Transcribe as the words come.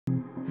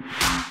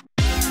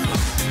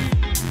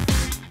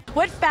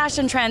What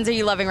fashion trends are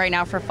you loving right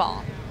now for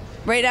fall?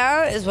 Right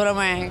now is what I'm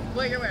wearing.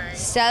 What you're wearing?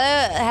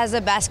 Stella has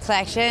the best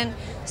collection.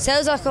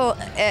 Stella's also,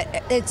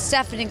 it's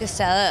Stephanie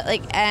Costello,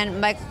 and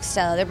Michael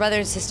Costello. They're brother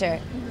and sister.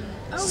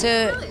 Oh, so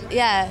really?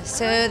 yeah,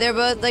 so they're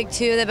both like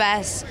two of the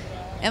best,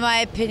 in my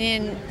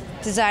opinion,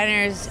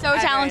 designers. So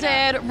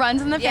talented,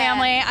 runs in the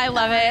family. I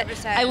love 100%.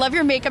 It. I love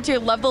your makeup too.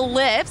 Love the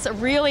lips.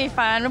 Really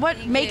fun.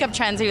 What makeup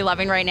trends are you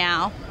loving right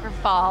now for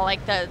fall?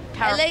 Like the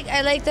power.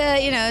 I like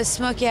the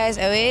smoky eyes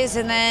always,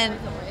 and then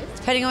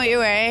depending on what you're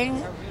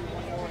wearing,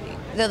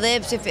 the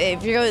lips.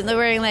 If you're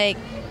wearing like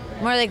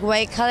more like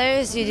white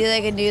colors, you do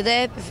like a nude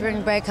lip. If you're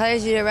wearing bright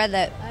colors, you do a red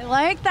lip. I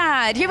like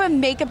that. Do you have a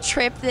makeup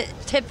tip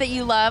that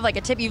you love, like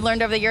a tip you've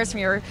learned over the years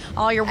from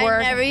all your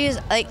work? I never use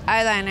like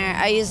eyeliner.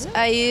 I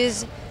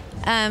use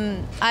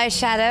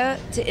eyeshadow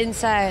to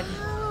inside.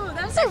 Oh,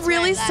 that's a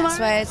really smart. That's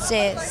why it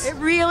stays. It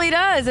really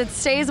does. It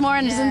stays more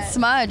and doesn't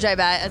smudge, I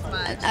bet, as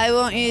much. I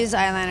won't use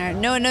eyeliner.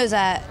 No one knows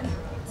that.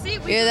 See,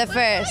 You're the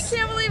first. I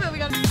can't believe it. We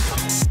got